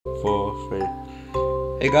4, 3.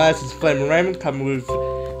 Hey guys, it's Flamen Raymond coming with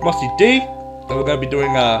Mossy D, and we're going to be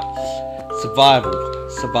doing a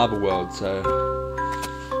survival world. So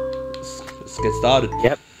let's get started.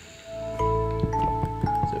 Yep.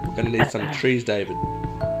 So we're going to need some trees, David,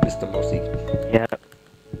 Mr. Mossy. Yep.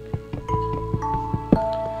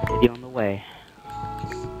 Ready on the way.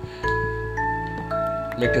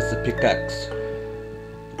 Make us a pickaxe,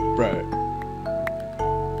 bro.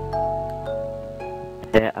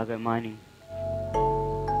 Yeah, I'll go mining.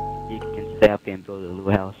 You can stay up here and build a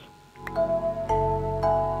little house.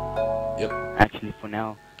 Yep. Actually, for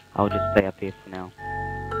now, I'll just stay up here for now.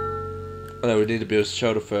 Oh, we need to build a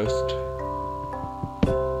shelter first.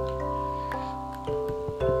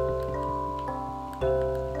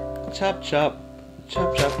 Chop chop,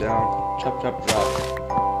 chop chop down, chop chop drop,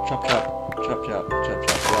 chop chop, chop chop, chop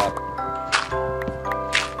chop drop.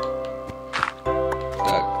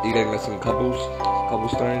 You getting us some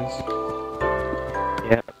cobblestones?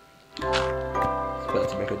 Yep. It's about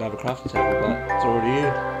to make another crafting table, but it's already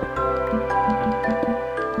here.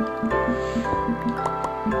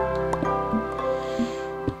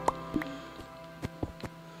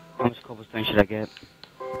 How much cobblestone should I get?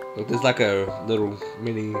 Look, there's like a little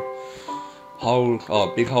mini hole,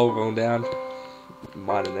 big hole going down.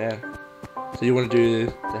 Mine in there. So you want to do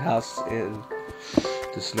the house in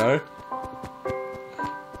the snow?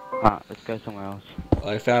 Let's go somewhere else.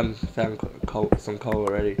 I found some coal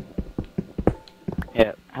already.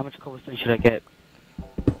 Yeah. How much cobblestone should I get?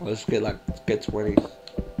 Let's get 20.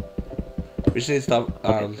 We just need stuff,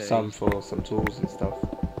 Okay, some for some tools and stuff.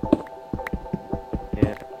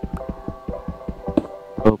 Yeah.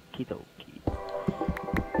 Okie dokie.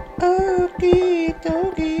 Okie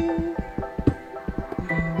dokie.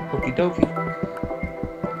 Okie dokie.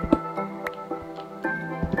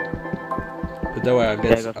 But don't worry, I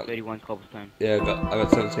Yeah, I got 31 cobblestone. Yeah, I got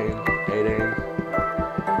 17, 18,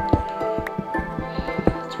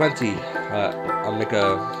 20. Alright, I'll make a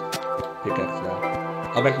pickaxe now.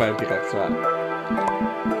 I'll make my own pickaxe, right?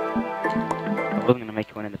 I wasn't gonna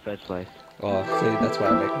make one in the first place. Oh, see, that's why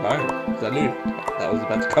I make my own. Because I knew that was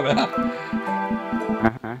about to come out.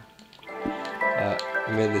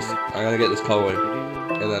 I'm gonna get this coal in,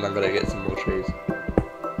 and then I'm gonna get some more trees.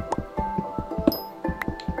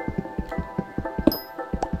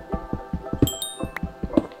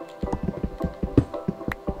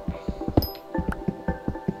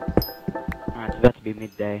 It's about to be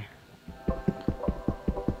midday.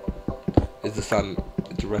 Is the sun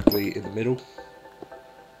directly in the middle?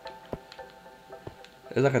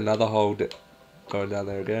 There's like another hole going down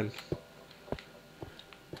there again.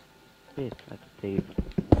 Yes, that's deep.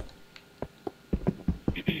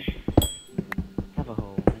 Another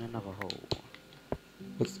hole and another hole.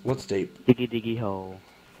 What's deep? Diggy diggy hole.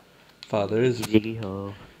 Father is Diggy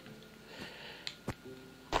hole.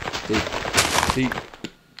 deep,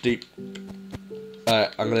 deep.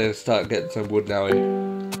 Alright, I'm gonna start getting some wood now.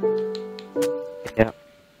 Yeah.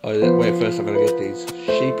 Oh, wait, first I'm gonna get these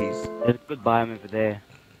sheepies. There's a good biome over there.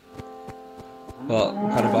 Well,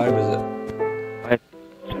 what kind of biome is it? Right,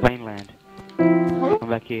 it's plain land. Come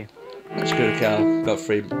back here. I just killed a cow, got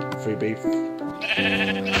free beef.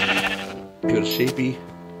 Killed a sheepy.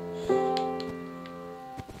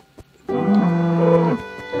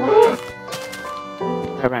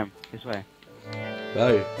 Hey Ram, this way.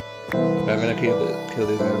 Oh, I'm gonna kill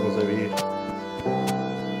these animals over here.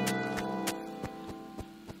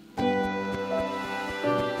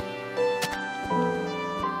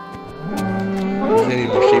 Is there any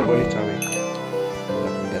more sheep? What are you telling me? I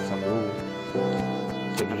can get some wool.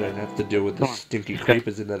 So we don't have to deal with the stinky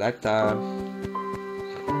creepers in the night time.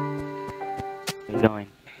 Where you going?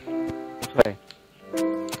 This way.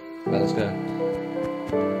 Right, let's go.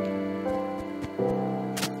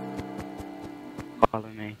 Follow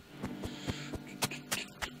me.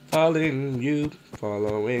 Following you,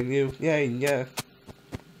 yeah, yeah.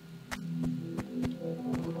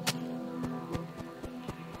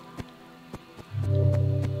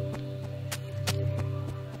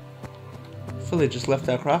 Fully just left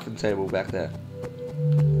our crafting table back there.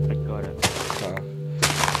 I got it.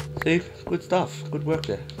 See, good stuff, good work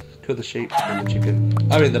there. Kill the sheep and the chicken.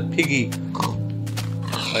 I mean the piggy.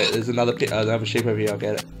 Wait, there's another sheep over here. I'll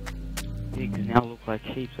get it. Pigs now look like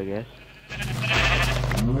sheep, I guess.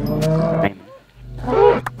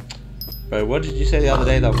 Bro, what did you say the other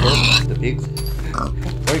day they were called? The pigs?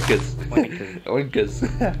 Oinkers. Oinkers. Oinkers.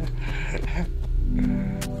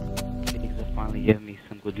 Pigs have finally given me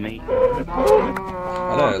some good meat. I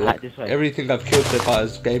know, like, this way. everything I've killed so far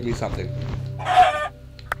has gave me something.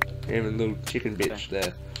 Even little chicken bitch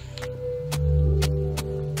there.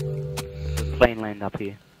 There's plain land up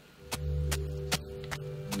here.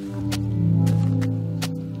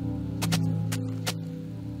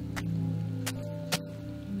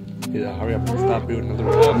 Yeah, hurry up and start building a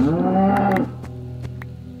little house.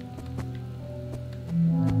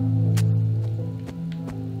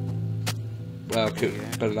 Wow,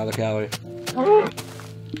 got another cow here.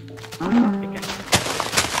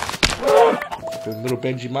 Got a little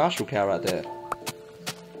Benji Marshall cow right there.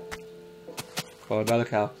 Oh, another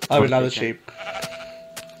cow. Oh, another sheep.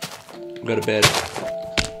 Got a bed.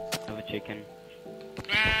 Another chicken.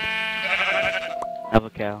 Another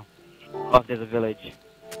cow. Oh, there's a village.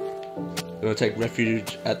 You want to take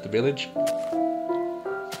refuge at the village? Yeah.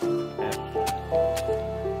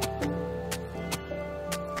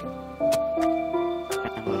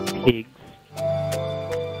 And little pigs.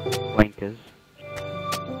 Wankers.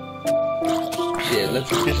 Yeah,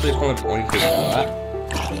 let's officially call them oinkers, alright?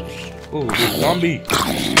 Oh, there's a zombie!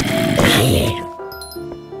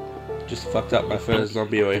 Just fucked up my first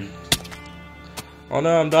zombie oil. Oh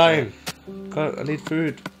no, I'm dying! God, I need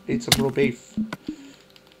food. Eat some raw beef.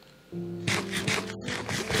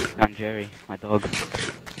 And Jerry, my dog.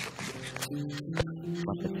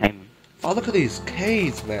 Wants to tame him. Oh, look at these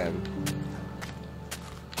caves, man.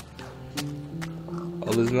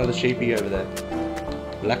 Oh, there's another sheepy over there.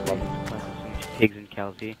 Black one. So much pigs and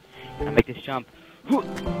cows here. Can I make this jump?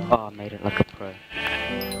 Oh, I made it like a pro.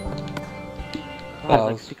 Oh,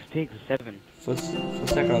 like 6 pigs or 7. For a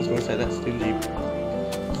second I was gonna say that's stingy.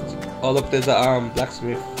 Oh look, there's a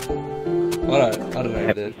blacksmith. Oh no, I don't know.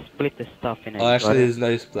 Yeah, we split the stuff in it. Oh, actually there's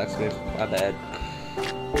no blacksmith. My bad.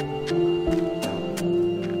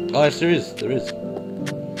 Oh yes, there is. There is.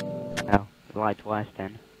 Oh, lied twice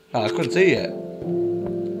then. Oh, I couldn't see yet.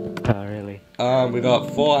 Oh, really? We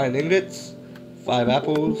got 4 iron ingots, 5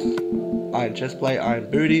 apples, iron chestplate,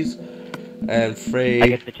 iron booties, and 3. I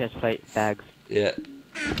get the chest plate bags. Yeah,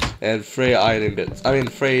 and 3 iron ingots. I mean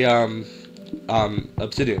 3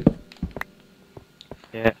 obsidian.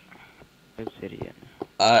 Yeah. Obsidian.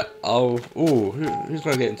 Who's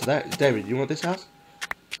gonna get into that? David, you want this house?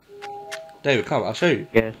 David, come, I'll show you.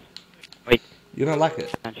 Yes. Wait. You don't like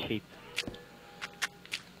it. And sheep.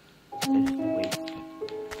 Wait.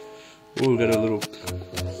 Ooh, got a little,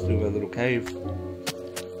 still got a little cave.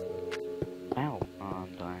 Ow. Oh,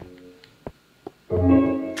 I'm dying.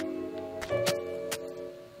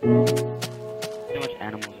 Too much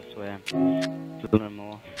animals, I swear. A little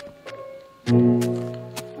more.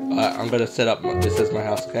 I'm gonna set up this as my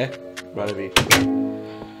house, okay? Right over here.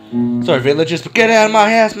 Sorry, villagers, but get out of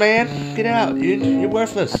my house, man! Get out, you're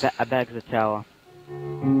worthless. A bag's the tower.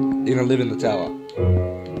 You're gonna live in the tower.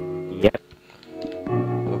 Yep.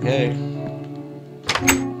 Okay.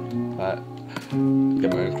 Alright. Get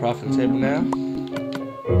my own crafting table now.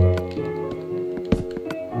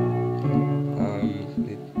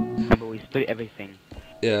 Remember, we split everything.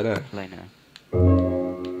 Yeah, I know. Later. I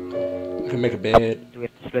can make a bed. Do we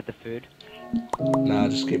have to split the food? Nah,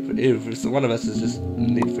 just keep it. If it's one of us is just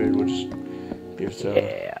need food, we'll just give it to her.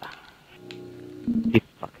 Yeah. You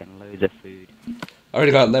fucking loads of food. I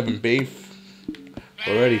already got 11 beef.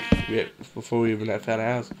 Already. Before we even found a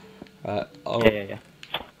house. Oh. Yeah.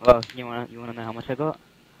 Well, you wanna know how much I got?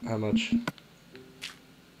 How much?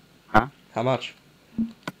 Huh? How much?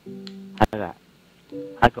 I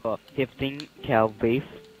got 15 cow beef,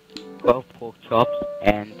 12 pork chops,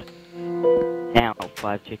 and now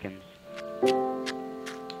 5 chickens.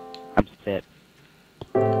 I'm set.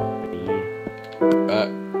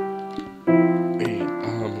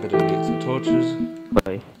 I'm gonna get some torches.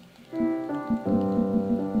 Wait.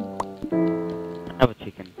 Another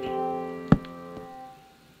chicken.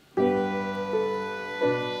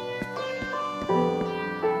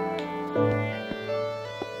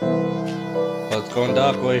 Oh, it's going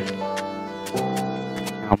dark, boy.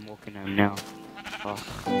 I'm walking home now. Oh,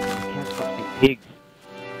 I can't stop seeing pigs.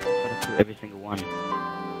 Gotta kill every single one.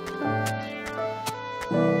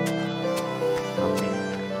 Nothing.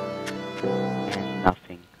 And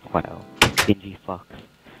nothing. Wow. Dingy fucks.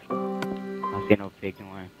 I'll see no pig,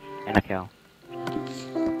 don't worry. And a cow.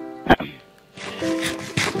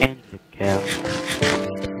 And a cow.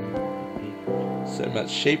 So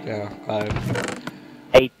much sheep now.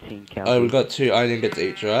 18 cows. Oh, we've got 2 iron ingots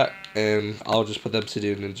each, right? And I'll just put the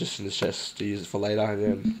obsidian in just in the chest to use it for later. And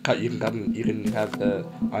then you can have the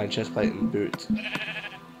iron chest plate and boots,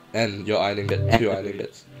 and your iron ingot, 2 iron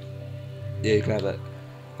ingots. Yeah, you can have that.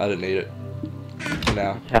 I don't need it for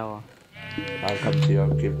now. Tower. I'll come to you. I'll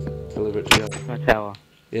deliver it to you. No tower.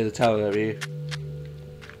 Yeah, the tower over here.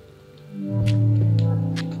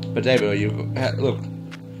 But David, look,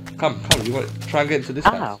 come, you want to try and get into this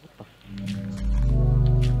house?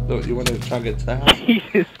 Look, you want to try and get into that house?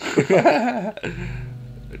 Jesus.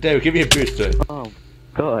 David, give me a boost to it. Oh,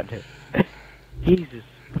 God. Jesus,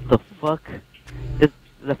 what the fuck? There's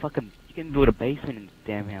a fucking... You can build a basement in this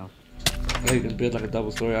damn house. Now you can build like a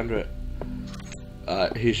double story under it.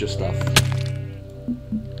 Here's your stuff.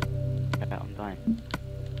 Yeah, I'm dying.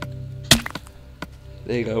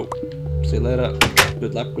 There you go. See you later.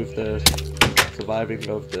 Good luck with the surviving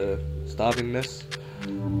of the starvingness.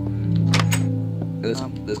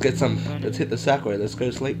 Let's get some. Let's hit the sack way. Let's go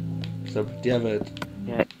to sleep. So, do you have a?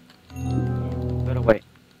 Yeah. Better wait.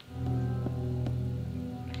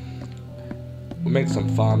 We'll make some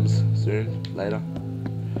farms soon. Later.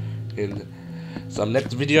 In some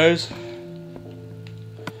next videos.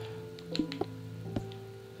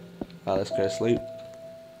 Let's go to sleep.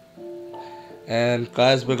 And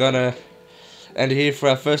guys, we're gonna end here for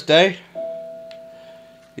our first day.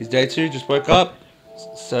 It's day 2. Just woke up.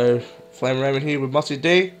 So, Flamen Raymond here with Mossy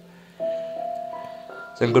D.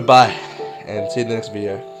 Saying goodbye and see you in the next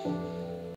video.